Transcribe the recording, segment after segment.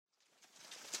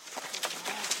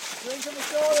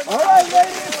All right,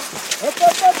 ladies.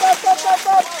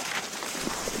 Up.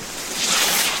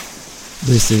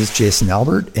 This is Jason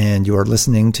Albert, and you are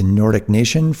listening to Nordic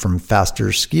Nation from Faster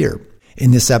Skier. In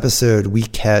this episode, we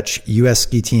catch U.S.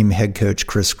 ski team head coach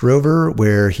Chris Grover,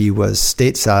 where he was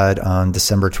stateside on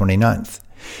December 29th.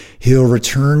 He'll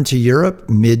return to Europe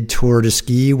mid-Tour de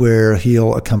Ski, where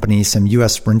he'll accompany some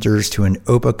U.S. sprinters to an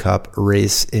OPA Cup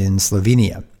race in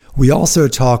Slovenia. We also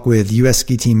talk with U.S.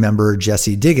 ski team member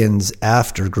Jessie Diggins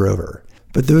after Grover,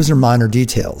 but those are minor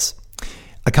details.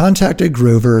 I contacted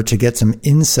Grover to get some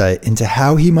insight into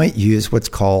how he might use what's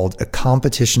called a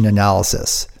competition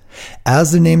analysis.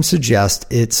 As the name suggests,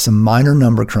 it's some minor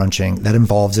number crunching that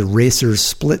involves a racer's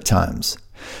split times.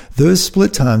 Those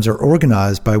split times are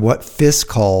organized by what FIS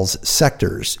calls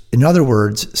sectors. In other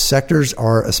words, sectors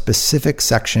are a specific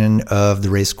section of the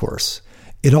race course.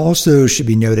 It also should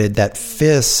be noted that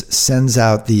FIS sends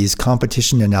out these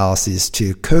competition analyses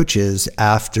to coaches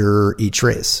after each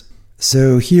race.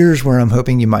 So here's where I'm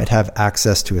hoping you might have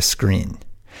access to a screen.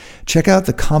 Check out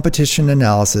the competition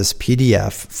analysis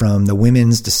PDF from the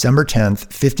women's December 10th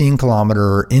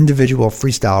 15-kilometer individual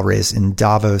freestyle race in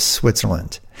Davos,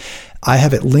 Switzerland. I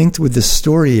have it linked with the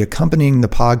story accompanying the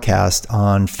podcast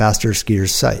on Faster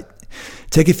Skier's site.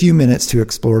 Take a few minutes to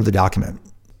explore the document.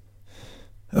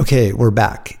 Okay, we're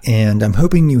back, and I'm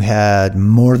hoping you had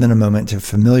more than a moment to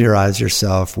familiarize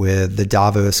yourself with the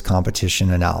Davos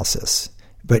competition analysis.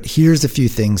 But here's a few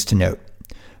things to note.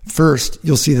 First,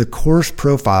 you'll see the course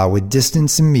profile with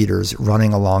distance in meters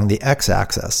running along the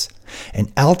x-axis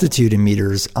and altitude in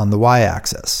meters on the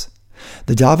y-axis.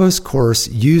 The Davos course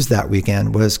used that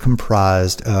weekend was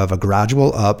comprised of a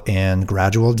gradual up and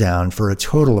gradual down for a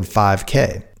total of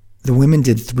 5K. The women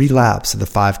did 3 laps of the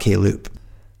 5K loop.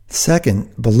 Second,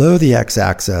 below the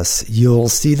x-axis, you'll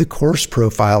see the course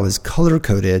profile is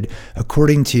color-coded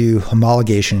according to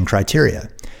homologation criteria,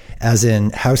 as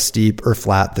in how steep or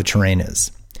flat the terrain is.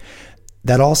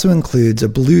 That also includes a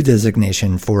blue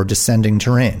designation for descending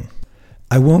terrain.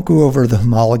 I won't go over the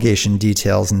homologation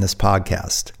details in this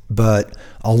podcast, but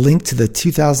I'll link to the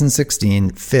 2016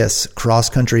 FIS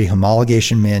cross-country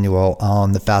homologation manual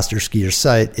on the Faster Skier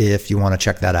site if you want to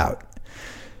check that out.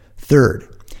 Third,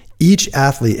 each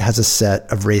athlete has a set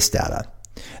of race data.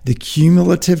 The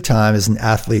cumulative time is an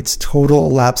athlete's total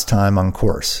elapsed time on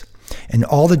course, and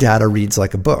all the data reads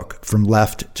like a book from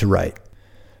left to right.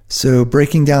 So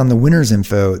breaking down the winner's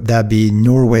info, that'd be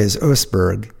Norway's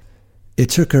Østberg.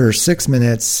 It took her 6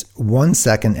 minutes, 1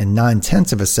 second, and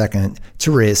 9/10 of a second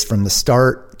to race from the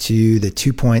start to the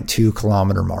 2.2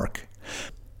 kilometer mark.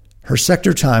 Her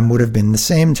sector time would have been the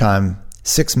same time,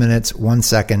 6 minutes, 1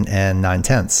 second, and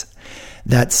 9/10.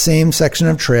 That same section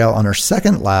of trail on her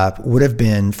second lap would have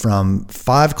been from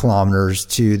 5 kilometers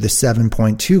to the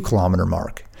 7.2 kilometer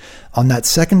mark. On that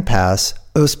second pass,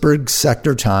 Østberg's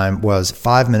sector time was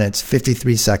 5 minutes,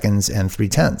 53 seconds, and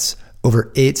 3/10,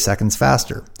 over 8 seconds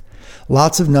faster.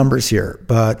 Lots of numbers here,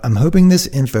 but I'm hoping this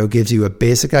info gives you a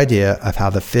basic idea of how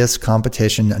the FIS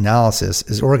competition analysis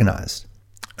is organized.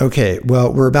 Okay,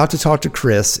 well, we're about to talk to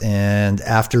Chris, and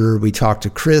after we talk to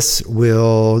Chris,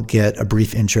 we'll get a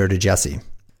brief intro to Jessie.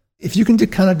 If you can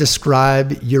kind of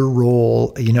describe your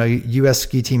role, U.S.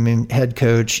 ski team head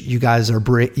coach, you guys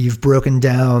you've broken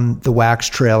down the wax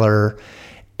trailer,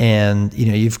 and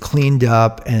you've cleaned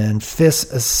up, and FIS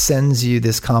sends you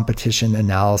this competition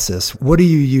analysis. What do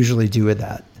you usually do with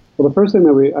that? Well, the first thing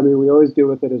that we always do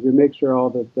with it is we make sure all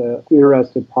that the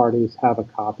interested parties have a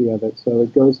copy of it. So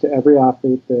it goes to every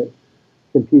athlete that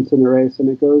competes in the race, and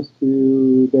it goes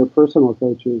to their personal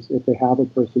coaches if they have a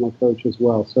personal coach as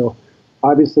well. So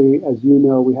obviously, as you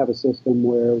know, we have a system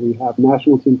where we have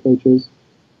national team coaches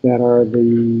that are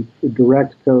the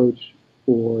direct coach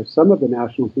for some of the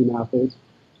national team athletes.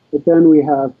 But then we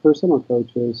have personal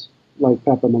coaches like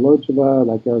Pepa Milocheva,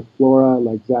 like Eric Flora,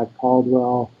 like Zach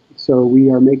Caldwell. So we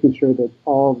are making sure that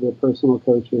all of the personal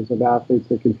coaches of athletes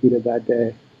that competed that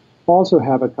day also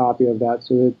have a copy of that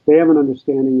so that they have an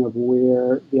understanding of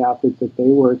where the athletes that they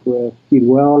work with did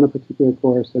well in a particular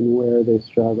course and where they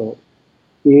struggled.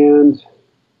 And,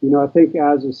 I think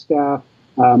as a staff,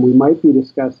 we might be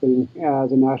discussing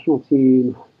as a national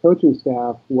team coaching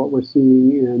staff what we're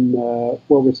seeing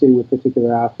with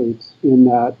particular athletes in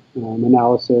that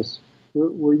analysis.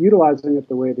 We're utilizing it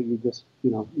the way that you just,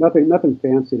 nothing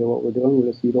fancy to what we're doing.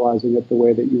 We're just utilizing it the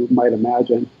way that you might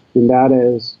imagine. And that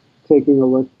is taking a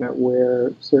look at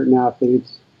where certain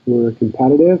athletes were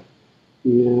competitive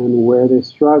and where they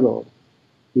struggled.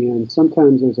 And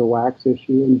sometimes there's a wax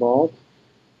issue involved,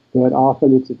 but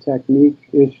often it's a technique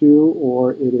issue,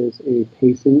 or it is a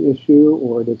pacing issue,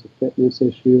 or it is a fitness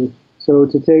issue. So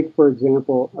to take, for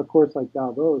example, a course like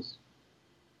Davos,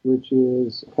 which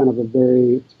is kind of a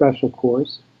very special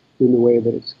course in the way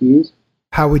that it skis.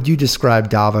 How would you describe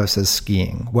Davos as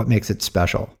skiing? What makes it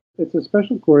special? It's a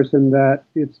special course in that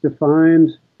it's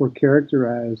defined or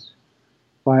characterized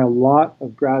by a lot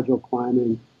of gradual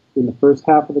climbing in the first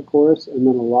half of the course, and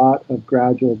then a lot of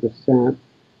gradual descent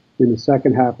in the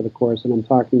second half of the course. And I'm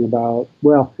talking about,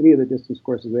 well, any of the distance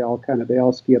courses, they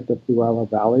all ski up the Fluela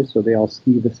Valley, so they all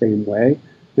ski the same way.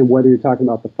 And whether you're talking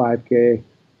about the 5K,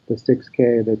 the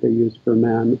 6K that they use for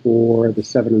men, or the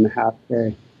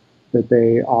 7.5K that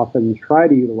they often try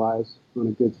to utilize on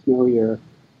a good snow year,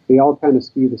 they all kind of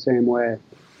ski the same way.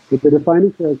 But the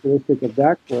defining characteristic of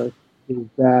that course is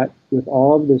that with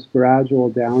all of this gradual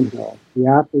downhill, the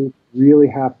athletes really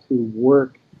have to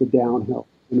work the downhill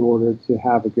in order to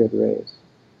have a good race.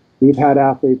 We've had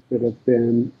athletes that have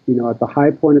been, at the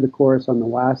high point of the course on the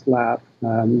last lap,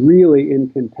 really in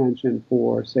contention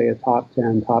for, say, a top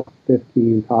 10, top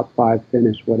 15, top 5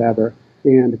 finish, whatever,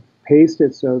 and paced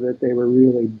it so that they were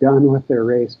really done with their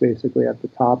race basically at the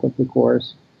top of the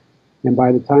course. And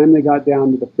by the time they got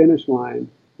down to the finish line,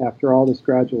 after all this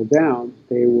gradual down,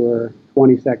 they were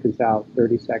 20 seconds out,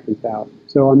 30 seconds out.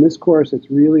 So on this course, it's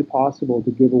really possible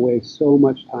to give away so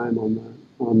much time on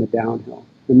the downhill.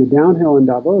 And the downhill in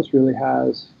Davos really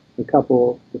has a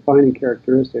couple defining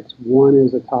characteristics. One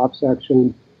is a top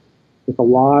section with a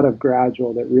lot of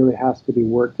gradual that really has to be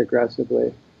worked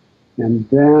aggressively. And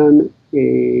then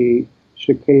a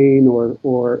chicane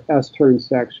or S-turn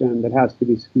section that has to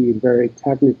be skied very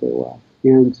technically well.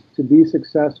 And to be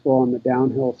successful on the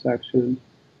downhill section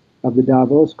of the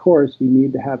Davos course, you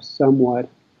need to have somewhat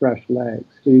fresh legs.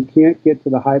 So you can't get to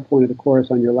the high point of the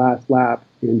course on your last lap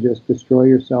and just destroy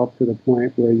yourself to the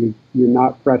point where you're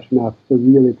not fresh enough to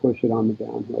really push it on the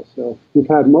downhill. So we've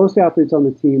had most athletes on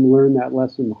the team learn that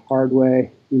lesson the hard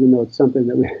way, even though it's something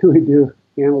that we do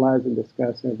analyze and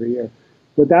discuss every year.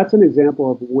 But that's an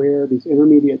example of where these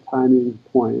intermediate timing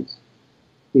points,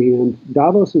 and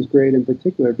Davos is great in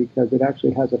particular because it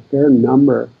actually has a fair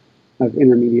number of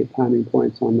intermediate timing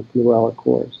points on the Fluela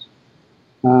course.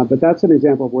 But that's an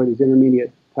example of where these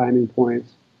intermediate timing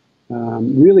points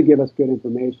really give us good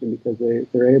information because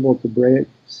they're able to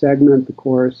segment the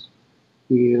course,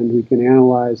 and we can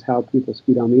analyze how people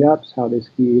skied on the ups, how they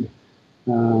skied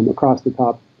across the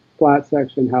top flat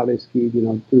section, how they skied,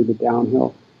 through the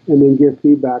downhill, and then give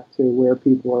feedback to where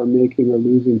people are making or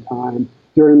losing time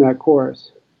during that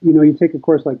course. You take a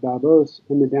course like Davos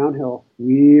in the downhill,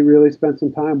 we really spent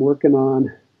some time working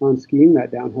on skiing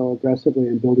that downhill aggressively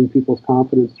and building people's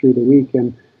confidence through the week.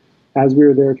 And as we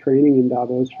were there training in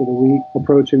Davos for the week,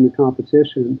 approaching the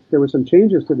competition, there were some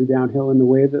changes to the downhill in the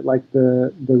way that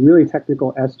the really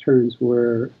technical S-turns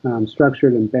were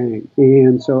structured and banked.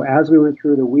 And so as we went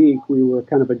through the week, we were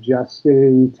kind of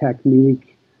adjusting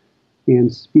technique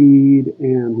and speed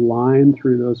and line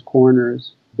through those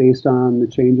corners based on the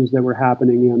changes that were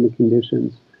happening and the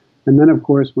conditions. And then, of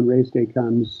course, when race day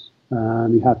comes,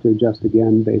 you have to adjust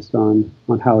again based on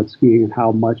how it's skiing and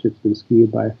how much it's been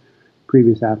skied by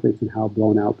previous athletes and how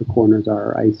blown out the corners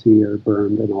are, icy or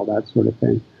burned and all that sort of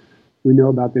thing. We know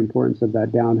about the importance of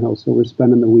that downhill, so we're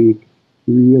spending the week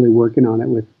really working on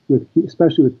it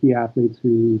especially with key athletes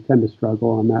who tend to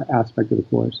struggle on that aspect of the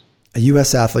course. A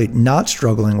U.S. athlete not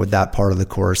struggling with that part of the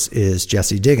course is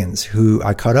Jessie Diggins, who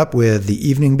I caught up with the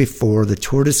evening before the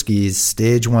Tour de Ski's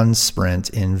Stage 1 sprint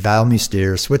in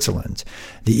Valmüstère, Switzerland,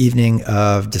 the evening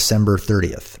of December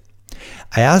 30th.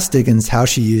 I asked Diggins how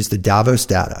she used the Davos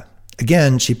data.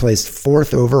 Again, she placed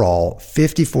 4th overall,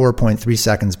 54.3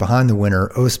 seconds behind the winner,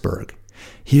 Østberg.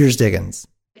 Here's Diggins.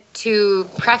 To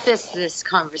preface this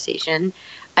conversation,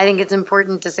 I think it's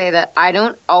important to say that I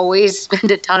don't always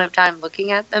spend a ton of time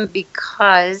looking at them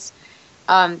because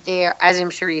they are, as I'm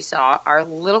sure you saw, are a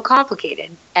little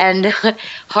complicated and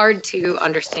hard to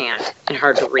understand and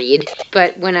hard to read.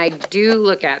 But when I do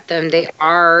look at them, they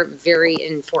are very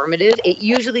informative. It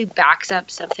usually backs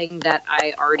up something that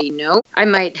I already know. I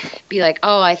might be like,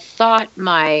 oh, I thought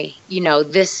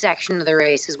this section of the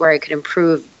race is where I could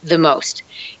improve the most.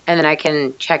 And then I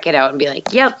can check it out and be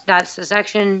like, yep, that's the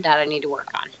section that I need to work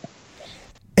on.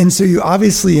 And so you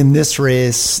obviously in this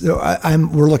race,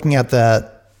 we're looking at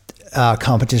that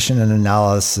competition and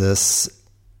analysis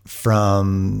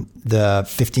from the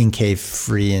 15K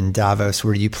free in Davos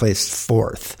where you placed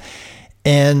 4th.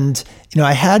 And,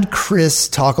 I had Chris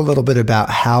talk a little bit about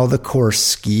how the course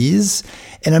skis.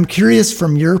 And I'm curious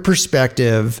from your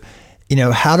perspective,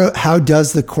 how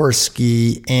does the course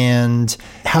ski and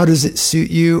how does it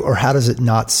suit you or how does it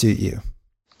not suit you?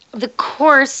 The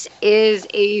course is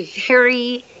a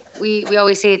very, we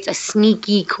always say it's a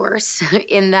sneaky course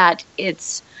in that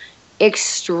it's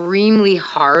extremely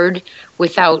hard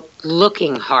without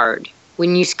looking hard.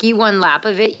 When you ski one lap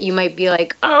of it, you might be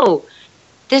like, oh,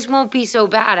 this won't be so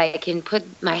bad. I can put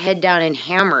my head down and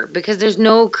hammer, because there's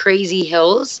no crazy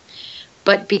hills.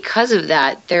 But because of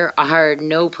that, there are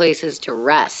no places to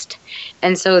rest.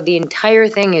 And so the entire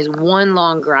thing is one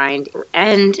long grind.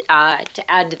 And to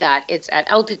add to that, it's at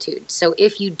altitude. So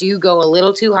if you do go a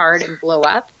little too hard and blow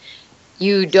up,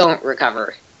 you don't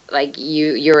recover. Like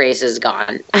your race is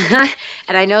gone.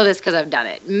 And I know this because I've done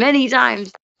it many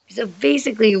times. So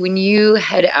basically, when you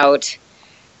head out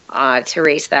to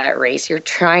race that race, you're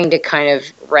trying to kind of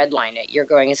redline it. You're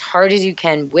going as hard as you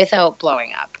can without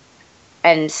blowing up,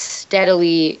 and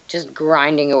steadily just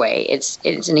grinding away. It's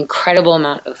an incredible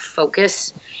amount of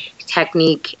focus,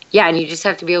 technique. Yeah, and you just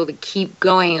have to be able to keep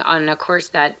going on a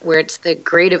course where it's the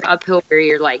grade of uphill where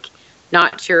you're like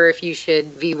not sure if you should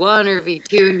V1 or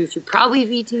V2, and you should probably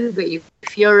V2, but you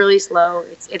feel really slow.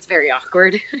 It's very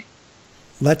awkward.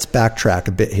 Let's backtrack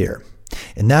a bit here.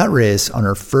 In that race, on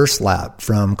her first lap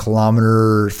from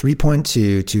kilometer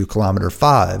 3.2 to kilometer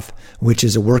 5, which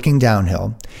is a working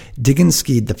downhill, Diggins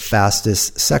skied the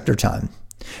fastest sector time.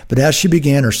 But as she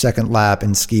began her second lap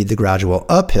and skied the gradual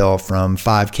uphill from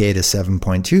 5K to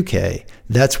 7.2K,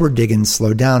 that's where Diggins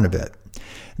slowed down a bit.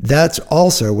 That's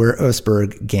also where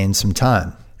Østberg gained some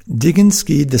time. Diggins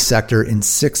skied the sector in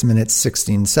 6 minutes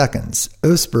 16 seconds,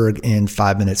 Østberg in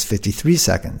 5 minutes 53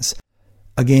 seconds.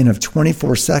 A gain of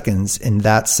 24 seconds in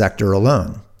that sector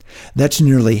alone. That's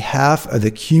nearly half of the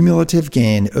cumulative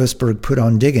gain Østberg put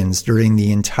on Diggins during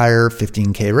the entire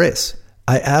 15K race.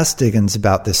 I asked Diggins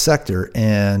about this sector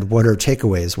and what her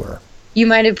takeaways were. You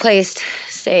might have placed,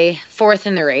 say, fourth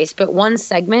in the race, but one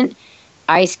segment,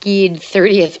 I skied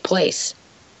 30th place.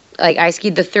 Like, I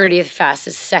skied the 30th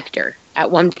fastest sector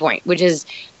at one point, which is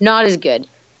not as good.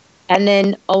 And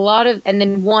then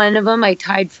one of them I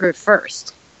tied for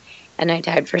first. And I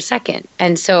tied for second.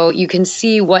 And so you can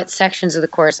see what sections of the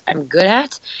course I'm good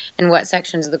at and what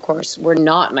sections of the course were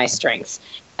not my strengths.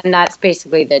 And that's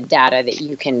basically the data that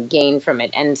you can gain from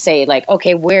it and say, like,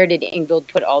 okay, where did Ingvild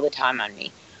put all the time on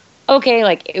me? Okay,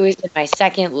 like, it was in my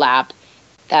second lap.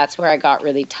 That's where I got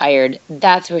really tired.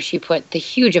 That's where she put the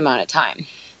huge amount of time.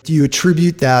 Do you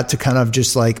attribute that to kind of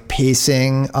just like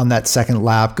pacing on that second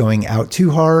lap, going out too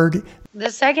hard? The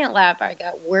second lap, I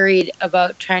got worried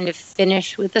about trying to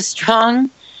finish with a strong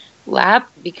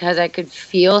lap because I could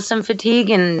feel some fatigue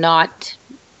and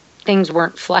things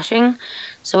weren't flushing.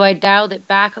 So I dialed it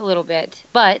back a little bit.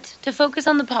 But to focus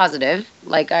on the positive,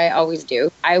 like I always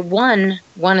do, I won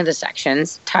one of the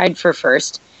sections, tied for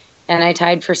first, and I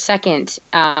tied for second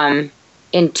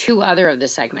in two other of the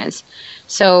segments.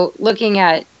 So looking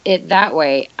at it that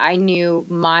way, I knew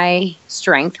my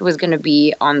strength was going to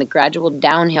be on the gradual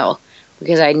downhill,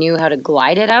 because I knew how to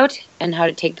glide it out and how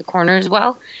to take the corners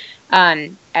well.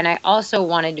 And I also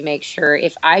wanted to make sure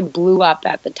if I blew up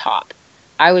at the top,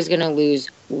 I was going to lose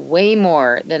way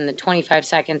more than the 25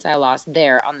 seconds I lost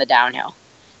there on the downhill.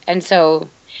 And so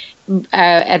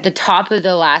at the top of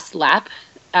the last lap,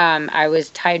 I was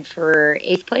tied for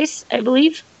 8th place, I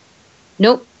believe.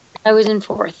 Nope, I was in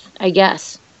 4th, I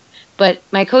guess. But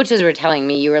my coaches were telling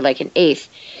me you were like in 8th.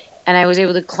 And I was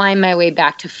able to climb my way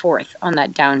back to 4th on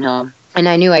that downhill. And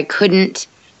I knew I couldn't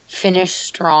finish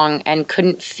strong and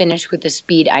couldn't finish with the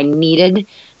speed I needed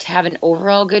to have an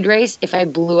overall good race if I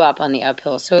blew up on the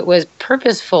uphill. So it was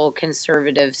purposeful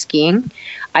conservative skiing.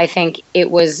 I think it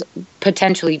was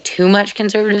potentially too much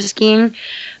conservative skiing,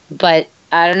 but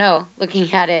I don't know.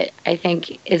 Looking at it, I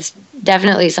think it's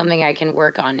definitely something I can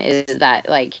work on, is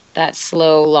that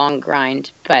slow, long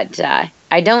grind. But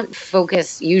I don't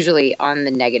focus usually on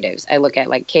the negatives. I look at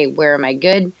okay, where am I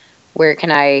good? Where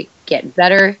can I get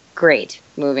better? Great.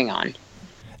 Moving on.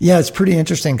 Yeah, it's pretty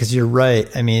interesting because you're right.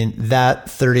 I mean, that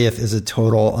 30th is a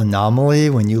total anomaly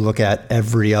when you look at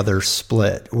every other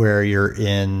split where you're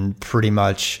in pretty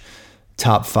much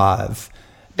top 5.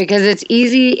 Because it's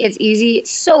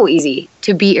so easy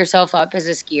to beat yourself up as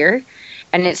a skier.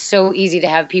 And it's so easy to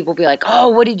have people be like, oh,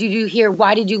 what did you do here?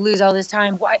 Why did you lose all this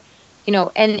time? Why?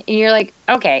 And you're like,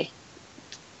 okay,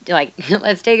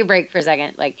 let's take a break for a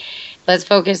second. Let's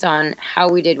focus on how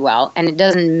we did well. And it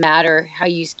doesn't matter how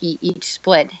you ski each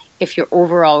split if your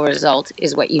overall result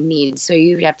is what you need. So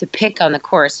you have to pick on the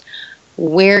course.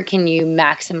 Where can you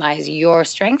maximize your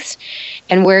strengths?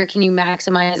 And where can you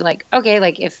maximize,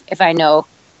 if I know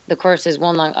the course is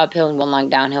one long uphill and one long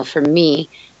downhill for me,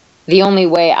 the only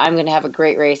way I'm going to have a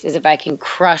great race is if I can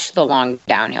crush the long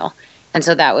downhill. And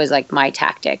so that was my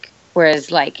tactic.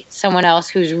 Whereas someone else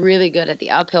who's really good at the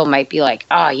uphill might be like,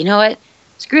 oh, you know what?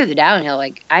 Screw the downhill.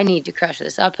 I need to crush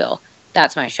this uphill.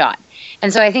 that's my shot.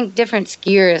 And so I think different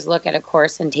skiers look at a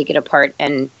course and take it apart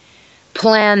and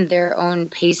plan their own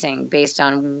pacing based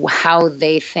on how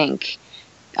they think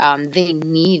they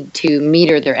need to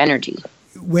meter their energy.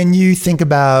 When you think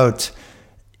about,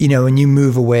 when you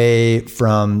move away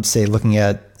from, say, looking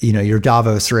at, your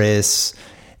Davos race,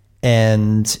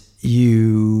 and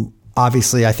you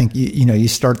obviously, I think, you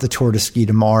start the Tour de Ski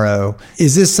tomorrow.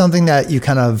 Is this something that you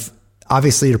kind of,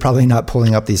 obviously you're probably not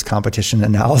pulling up these competition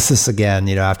analysis again,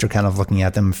 after kind of looking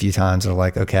at them a few times, or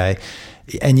like, okay,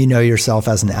 and yourself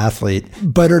as an athlete,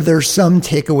 but are there some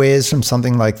takeaways from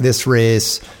something like this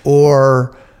race,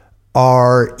 or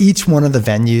are each one of the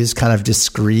venues kind of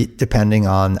discrete depending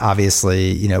on,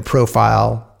 obviously,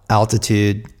 profile,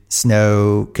 altitude,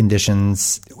 snow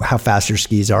conditions, how fast your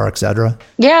skis are, et cetera?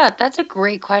 Yeah, that's a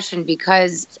great question,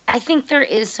 because I think there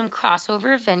is some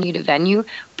crossover venue to venue,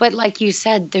 but like you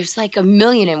said, there's like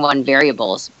 1,000,001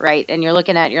 variables, right? And you're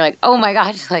looking at it, you're like, oh my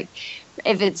gosh, like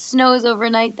if it snows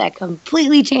overnight, that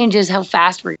completely changes how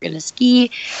fast we're going to ski,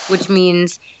 which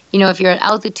means, if you're at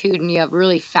altitude and you have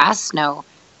really fast snow,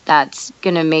 that's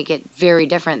going to make it very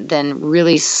different than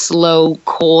really slow,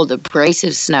 cold,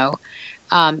 abrasive snow,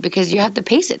 because you have to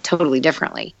pace it totally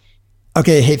differently.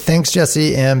 Okay. Hey, thanks,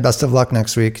 Jessie, and best of luck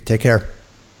next week. Take care.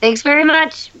 Thanks very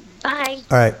much. Bye.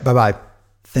 All right. Bye-bye.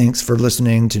 Thanks for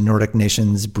listening to Nordic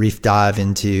Nation's brief dive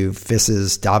into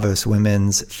FIS's Davos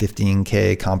Women's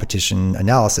 15K competition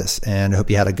analysis, and I hope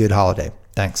you had a good holiday.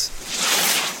 Thanks.